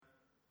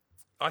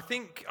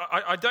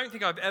I don't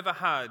think I've ever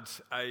had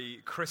a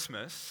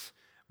Christmas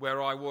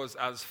where I was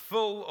as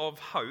full of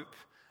hope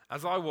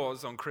as I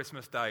was on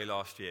Christmas Day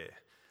last year.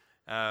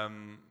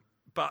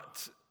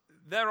 But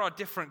there are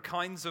different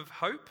kinds of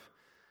hope,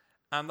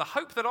 and the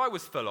hope that I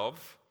was full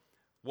of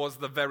was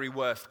the very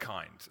worst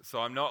kind. So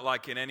I'm not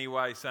like in any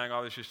way saying I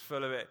was just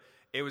full of it.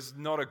 It was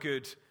not a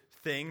good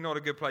thing, not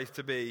a good place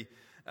to be.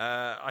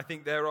 I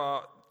think there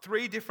are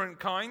three different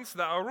kinds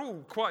that are all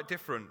quite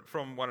different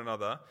from one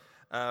another.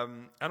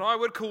 And I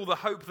would call the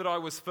hope that I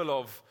was full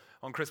of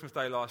on Christmas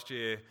Day last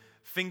year,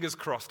 fingers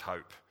crossed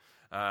hope.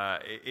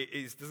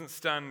 It doesn't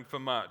stand for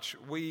much.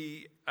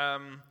 We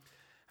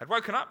had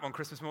woken up on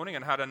Christmas morning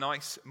and had a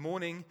nice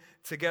morning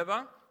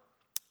together.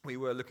 We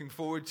were looking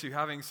forward to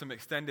having some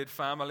extended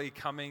family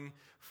coming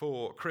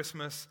for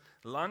Christmas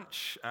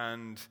lunch,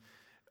 and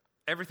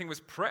everything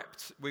was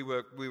prepped. We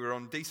were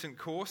on decent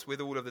course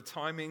with all of the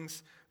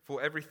timings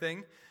for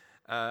everything.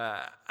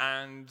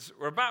 And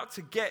we're about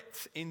to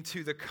get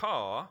into the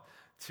car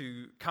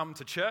to come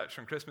to church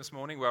on Christmas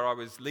morning, where I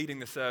was leading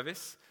the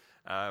service.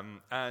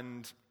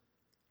 And,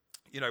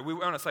 we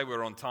want to say we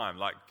were on time.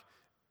 Like,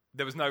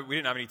 we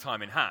didn't have any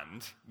time in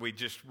hand. We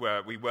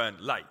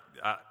weren't late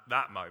at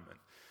that moment.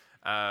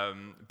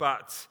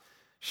 But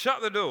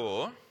shut the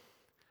door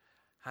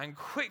and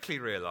quickly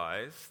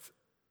realized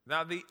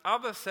that the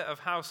other set of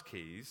house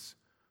keys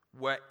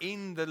were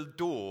in the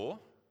door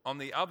on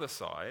the other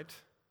side,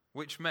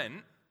 which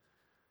meant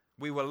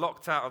we were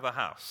locked out of the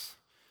house.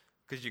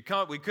 Because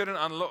we couldn't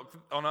unlock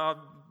on our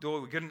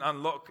door, we couldn't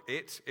unlock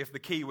it if the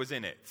key was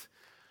in it.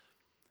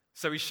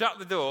 So we shut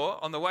the door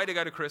on the way to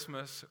go to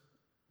Christmas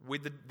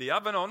with the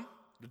oven on,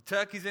 the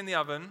turkey's in the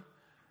oven,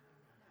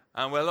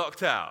 and we're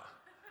locked out.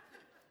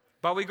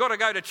 But we got to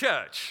go to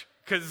church,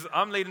 because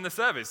I'm leading the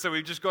service, so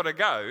we've just got to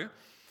go.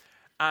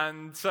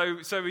 And so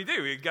we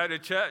do. We go to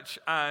church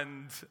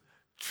and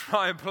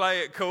try and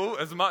play it cool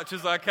as much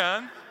as I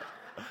can.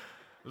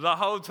 The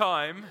whole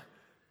time,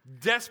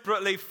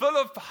 desperately full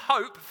of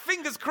hope,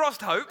 fingers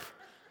crossed hope,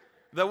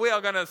 that we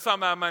are going to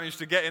somehow manage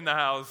to get in the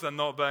house and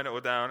not burn it all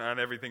down and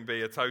everything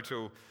be a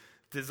total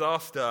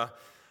disaster.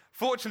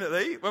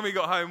 Fortunately, when we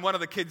got home, one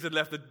of the kids had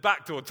left the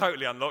back door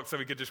totally unlocked so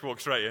we could just walk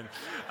straight in.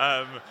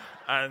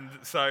 And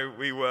so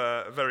we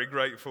were very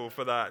grateful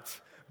for that.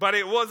 But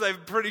it was a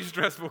pretty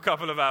stressful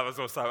couple of hours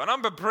or so. And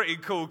I'm a pretty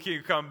cool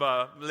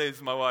cucumber.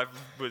 Liz, my wife,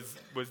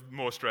 was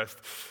more stressed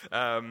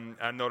and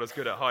not as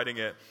good at hiding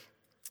it.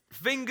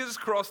 Fingers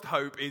crossed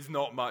hope is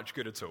not much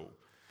good at all.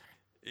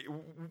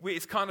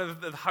 It's kind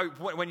of the hope,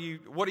 what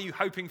are you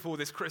hoping for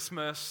this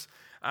Christmas?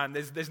 And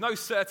there's no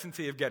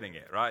certainty of getting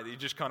it, right? You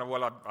just kind of,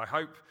 I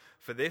hope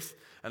for this,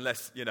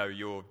 unless,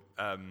 you're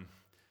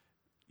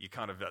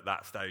kind of at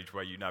that stage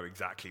where you know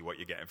exactly what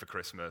you're getting for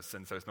Christmas,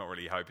 and so it's not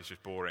really hope, it's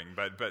just boring.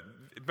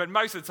 But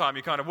most of the time,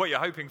 you kind of, what you're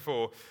hoping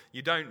for,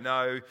 you don't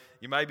know.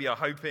 You maybe are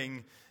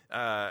hoping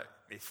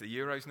it's the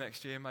Euros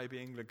next year, maybe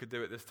England could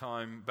do it this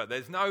time, but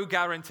there's no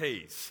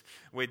guarantees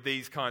with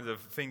these kinds of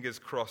fingers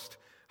crossed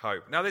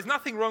hope. Now, there's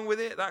nothing wrong with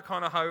it, that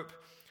kind of hope,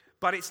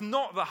 but it's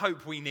not the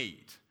hope we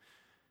need.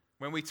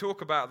 When we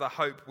talk about the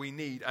hope we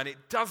need, and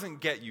it doesn't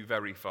get you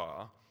very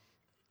far,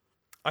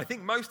 I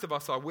think most of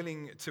us are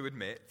willing to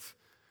admit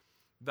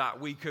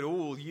that we could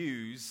all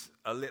use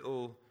a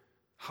little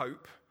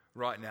hope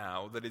right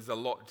now that is a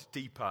lot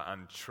deeper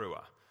and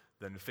truer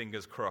than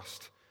fingers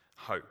crossed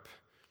hope.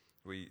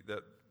 We've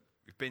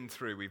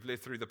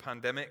lived through the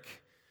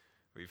pandemic,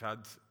 we've had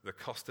the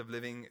cost of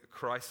living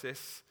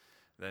crisis,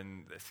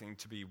 then there seem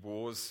to be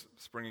wars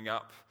springing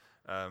up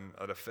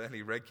at a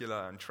fairly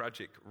regular and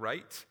tragic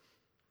rate.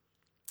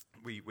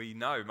 We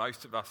know,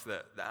 most of us,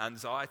 that the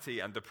anxiety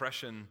and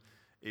depression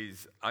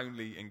is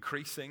only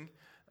increasing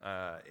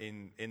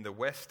in the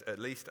West at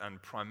least,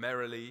 and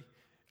primarily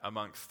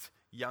amongst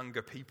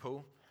younger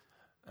people.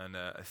 And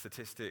a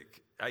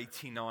statistic,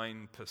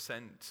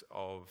 89%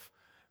 of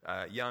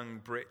young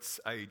Brits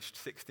aged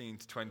 16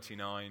 to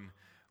 29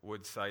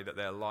 would say that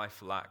their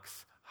life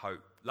lacks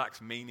hope,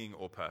 lacks meaning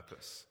or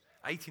purpose.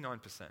 89%.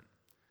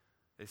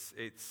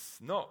 It's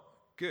not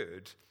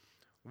good.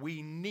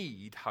 We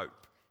need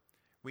hope.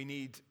 We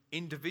need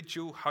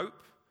individual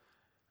hope.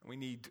 We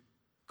need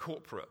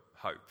corporate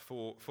hope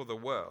for the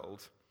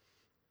world.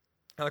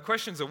 Now the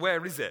questions are,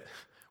 where is it?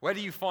 Where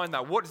do you find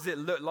that? What does it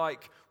look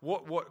like?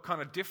 What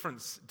kind of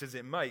difference does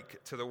it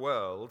make to the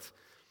world?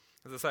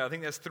 As I say, I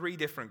think there's three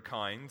different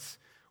kinds.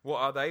 What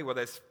are they? Well,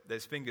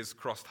 there's fingers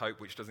crossed hope,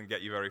 which doesn't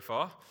get you very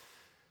far.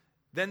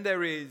 Then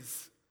there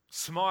is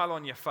smile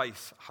on your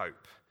face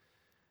hope.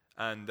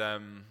 And I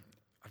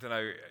don't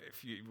know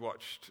if you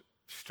watched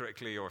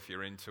Strictly or if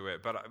you're into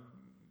it, but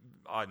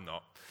I'm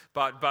not.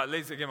 But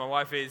Liz, again, my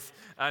wife is.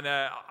 And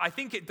I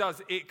think it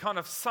does. It kind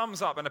of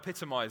sums up and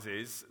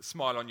epitomizes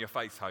smile on your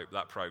face hope,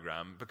 that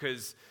program,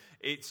 because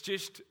it's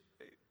just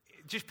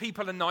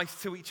people are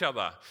nice to each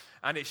other.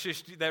 And it's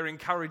just, they're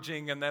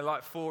encouraging and they're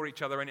like for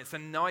each other. And it's a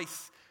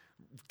nice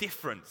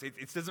difference.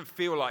 It doesn't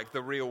feel like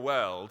the real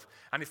world.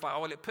 And it's like,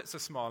 oh, well, it puts a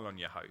smile on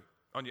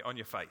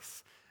your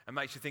face and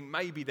makes you think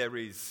maybe there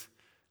is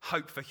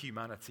hope for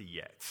humanity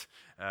yet,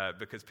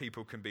 because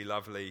people can be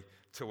lovely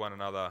to one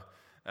another.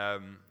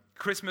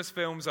 Christmas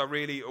films are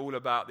really all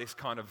about this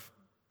kind of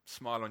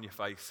smile on your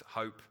face,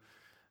 hope.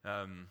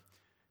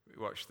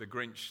 We watched The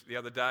Grinch the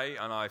other day,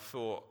 and I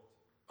thought,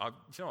 I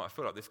feel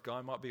like this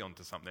guy might be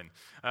onto something.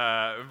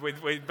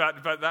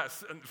 But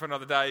that's for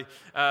another day.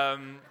 But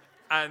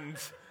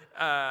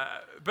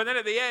then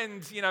at the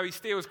end, he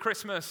steals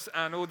Christmas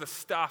and all the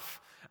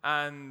stuff,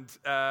 and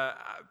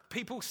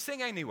people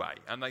sing anyway,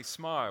 and they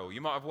smile.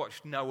 You might have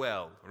watched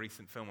Noel, a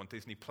recent film on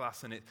Disney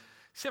Plus, and it's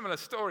similar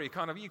story.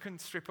 Kind of, you can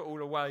strip it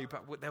all away,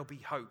 but there'll be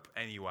hope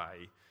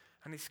anyway.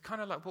 And it's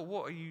kind of like, well,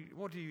 what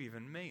do you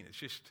even mean? It's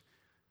just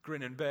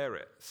grin and bear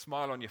it.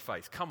 Smile on your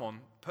face. Come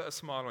on, put a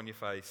smile on your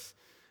face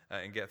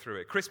and get through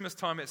it. Christmas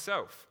time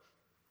itself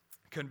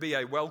can be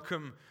a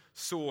welcome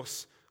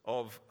source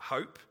of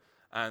hope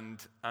and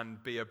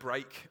be a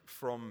break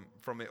from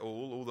it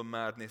all the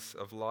madness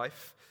of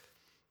life.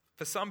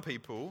 For some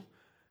people,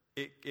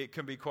 it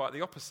can be quite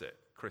the opposite,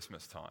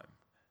 Christmas time.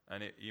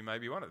 And you may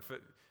be one of them.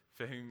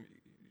 For whom,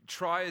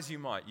 try as you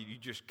might, you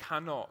just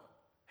cannot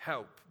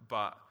help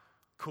but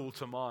call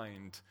to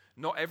mind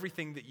not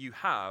everything that you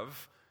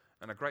have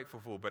and are grateful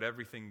for, but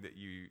everything that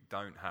you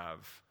don't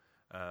have,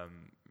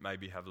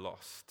 maybe have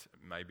lost,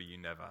 maybe you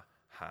never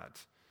had.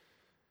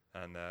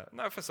 And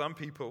no, for some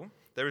people,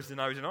 there is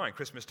no denying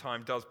Christmas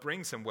time does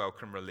bring some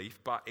welcome relief,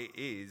 but it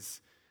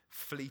is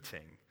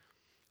fleeting.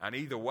 And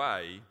either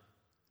way,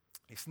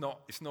 it's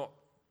not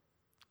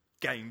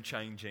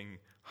game-changing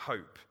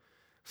hope.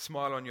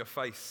 Smile on your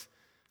face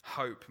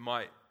hope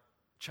might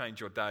change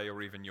your day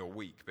or even your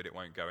week, but it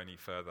won't go any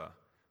further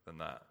than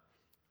that.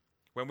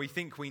 When we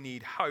think we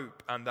need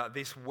hope and that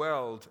this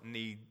world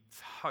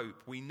needs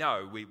hope, we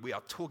know we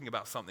are talking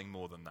about something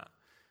more than that.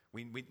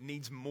 We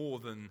needs more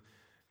than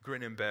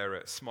grin and bear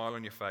it, smile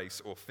on your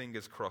face, or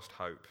fingers crossed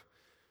hope.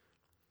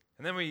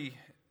 And then we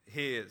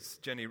hear, as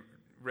Jenny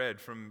read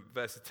from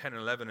verses 10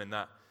 and 11 in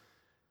that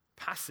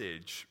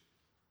passage,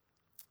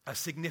 a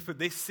significant.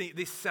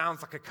 This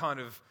sounds like a kind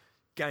of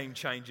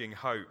game-changing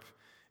hope.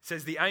 It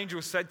says, the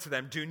angel said to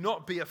them, "Do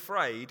not be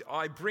afraid.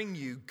 I bring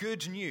you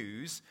good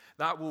news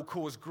that will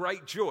cause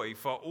great joy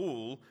for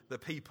all the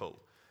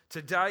people.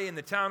 Today in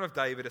the town of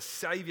David, a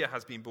Savior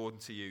has been born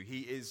to you.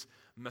 He is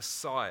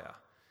Messiah.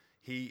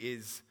 He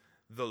is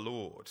the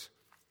Lord."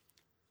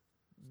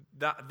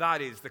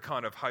 That is the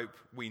kind of hope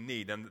we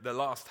need. And the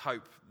last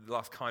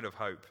kind of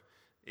hope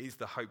is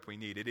the hope we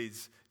need.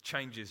 It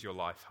changes your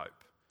life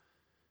hope.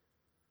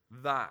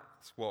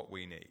 That's what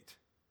we need.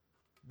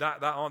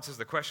 That answers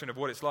the question of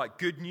what it's like.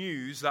 Good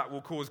news that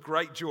will cause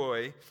great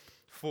joy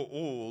for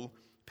all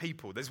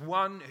people. There's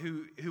one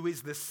who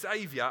is the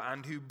Savior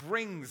and who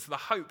brings the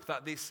hope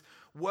that this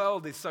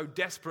world is so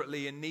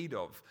desperately in need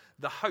of.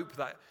 The hope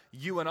that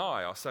you and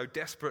I are so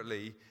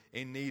desperately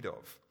in need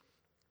of.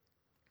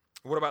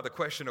 What about the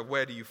question of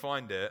where do you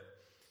find it?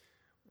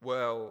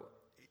 Well,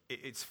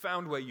 it's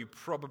found where you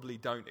probably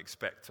don't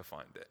expect to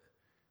find it,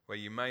 where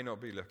you may not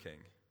be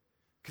looking.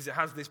 Because it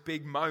has this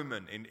big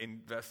moment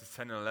in verses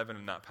 10 and 11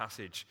 in that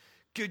passage.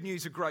 Good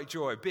news of great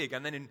joy, big.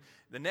 And then in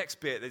the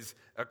next bit, there's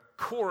a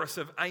chorus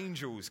of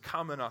angels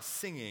come and are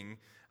singing.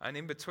 And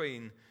in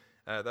between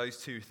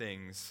those two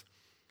things,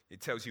 it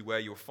tells you where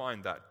you'll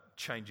find that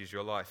changes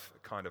your life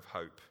kind of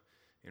hope.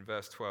 In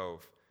verse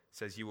 12, it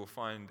says, "You will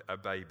find a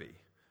baby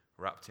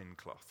wrapped in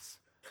cloths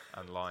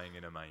and lying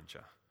in a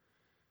manger."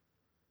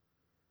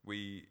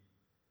 We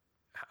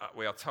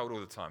are told all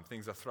the time,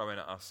 things are thrown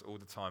at us all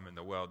the time in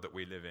the world that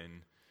we live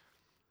in.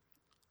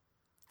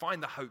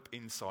 Find the hope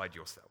inside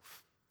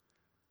yourself.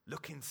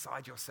 Look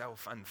inside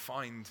yourself and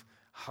find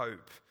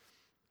hope.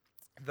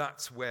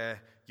 That's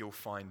where you'll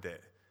find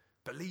it.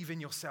 Believe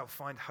in yourself,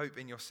 find hope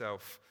in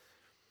yourself.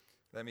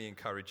 Let me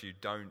encourage you,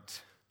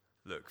 don't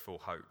look for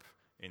hope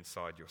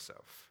inside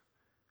yourself.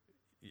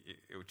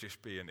 It will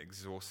just be an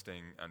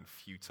exhausting and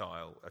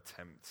futile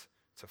attempt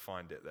to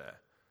find it there.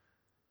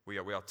 We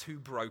are too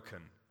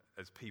broken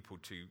as people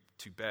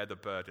to bear the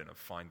burden of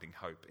finding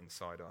hope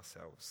inside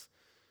ourselves.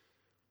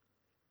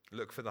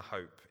 Look for the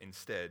hope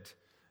instead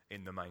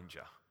in the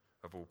manger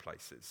of all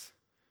places.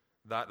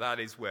 That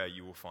is where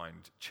you will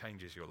find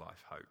changes your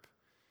life hope.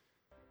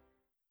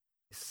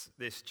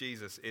 This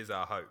Jesus is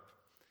our hope.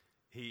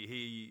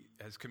 He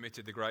has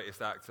committed the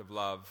greatest act of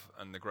love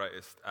and the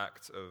greatest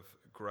act of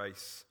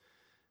grace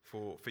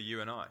for you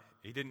and I.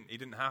 He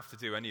didn't have to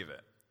do any of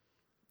it.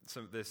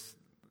 Some of the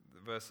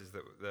verses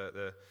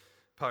the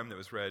poem that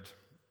was read,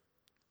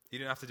 he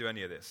didn't have to do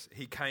any of this.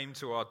 He came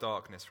to our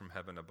darkness from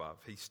heaven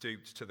above. He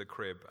stooped to the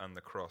crib and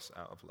the cross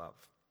out of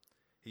love.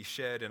 He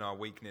shared in our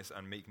weakness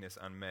and meekness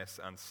and mess,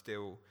 and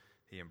still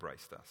he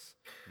embraced us,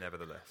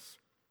 nevertheless.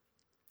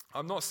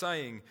 I'm not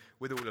saying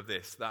with all of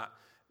this that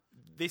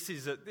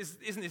isn't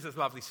this a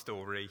lovely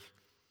story?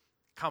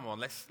 Come on,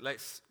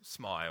 let's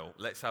smile.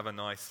 Let's have a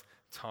nice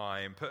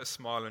time. Put a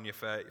smile on your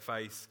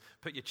face.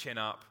 Put your chin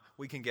up.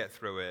 We can get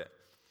through it.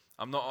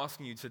 I'm not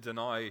asking you to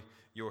deny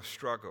your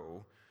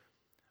struggle.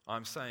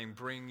 I'm saying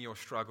bring your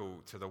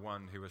struggle to the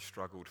one who has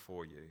struggled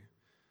for you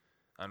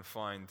and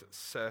find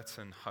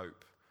certain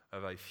hope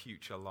of a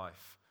future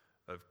life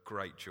of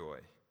great joy.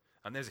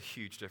 And there's a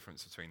huge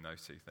difference between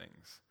those two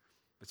things,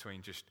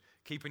 between just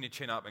keeping your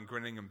chin up and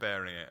grinning and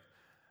bearing it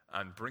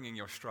and bringing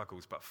your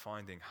struggles, but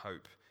finding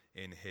hope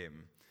in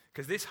him.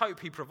 Because this hope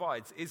he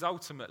provides is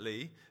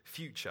ultimately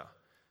future.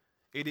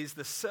 It is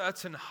the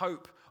certain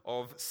hope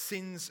of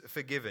sins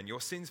forgiven, your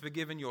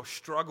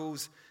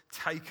struggles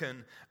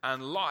taken,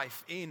 and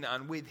life in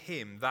and with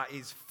him that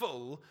is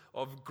full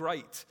of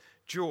great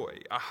joy.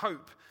 A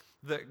hope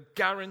that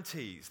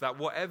guarantees that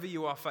whatever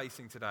you are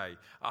facing today,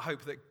 a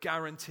hope that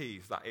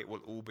guarantees that it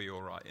will all be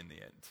all right in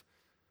the end.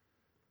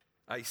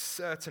 A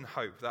certain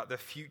hope that the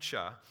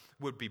future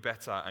would be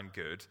better and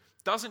good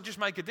doesn't just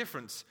make a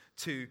difference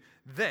to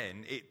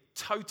then, it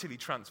totally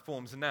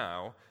transforms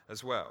now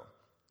as well.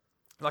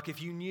 Like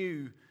if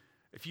you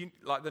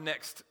like the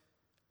next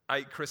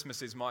 8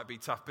 Christmases might be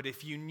tough, but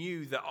if you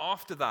knew that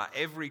after that,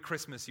 every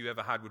Christmas you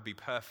ever had would be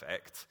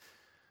perfect,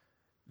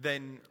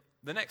 then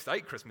the next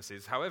 8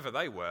 Christmases, however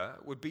they were,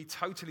 would be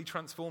totally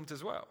transformed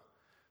as well,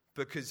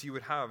 because you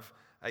would have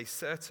a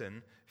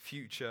certain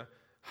future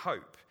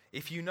hope.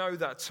 If you know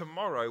that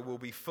tomorrow will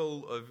be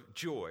full of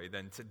joy,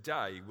 then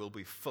today will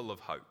be full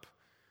of hope,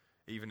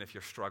 even if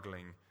you're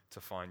struggling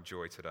to find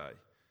joy today.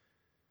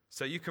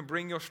 So you can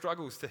bring your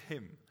struggles to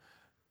him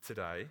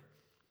today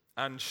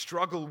and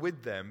struggle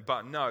with them,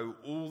 but know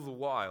all the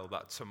while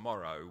that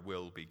tomorrow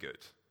will be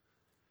good.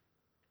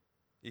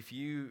 If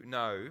you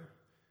know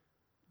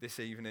this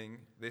evening,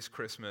 this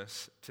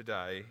Christmas,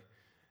 today,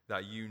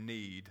 that you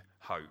need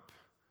hope,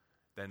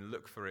 then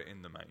look for it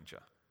in the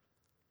manger.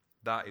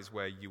 That is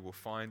where you will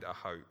find a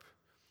hope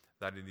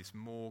that it is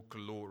more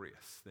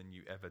glorious than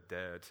you ever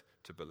dared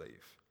to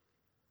believe.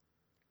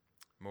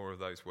 More of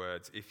those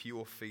words. If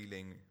you're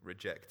feeling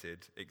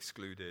rejected,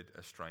 excluded,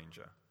 a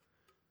stranger,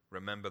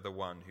 remember the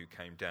one who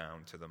came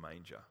down to the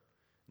manger.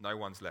 No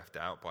one's left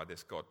out by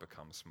this God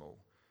becomes small.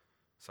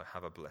 So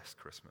have a blessed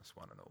Christmas,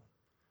 one and all.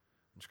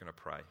 I'm just going to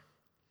pray.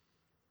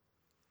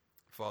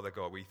 Father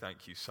God, we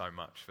thank you so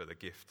much for the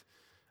gift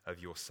of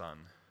your Son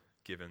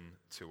given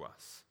to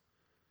us.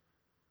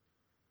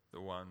 The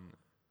one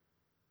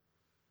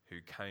who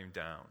came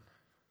down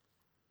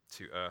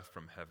to earth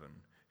from heaven,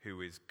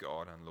 who is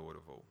God and Lord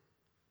of all.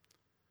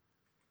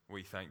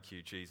 We thank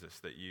you, Jesus,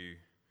 that you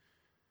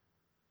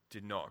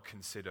did not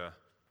consider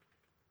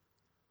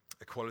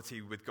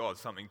equality with God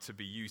something to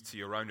be used to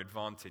your own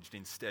advantage.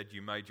 Instead,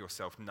 you made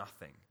yourself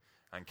nothing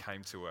and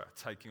came to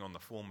earth, taking on the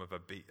form of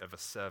a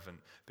servant,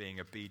 being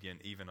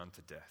obedient even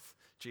unto death.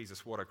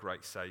 Jesus, what a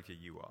great Savior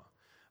you are.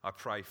 I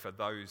pray for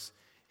those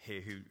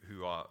here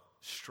who are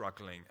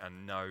struggling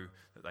and know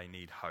that they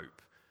need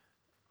hope.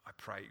 I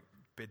pray,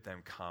 bid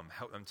them come.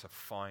 Help them to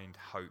find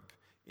hope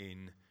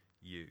in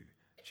you,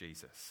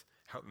 Jesus.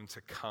 Help them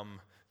to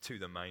come to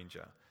the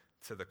manger,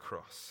 to the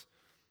cross.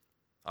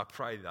 I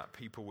pray that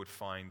people would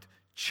find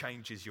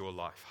changes your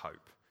life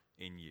hope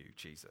in you,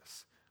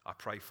 Jesus. I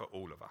pray for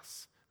all of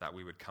us that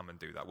we would come and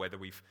do that. Whether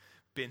we've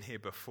been here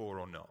before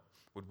or not,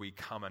 would we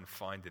come and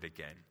find it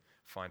again?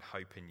 Find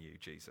hope in you,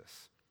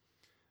 Jesus.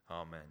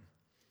 Amen.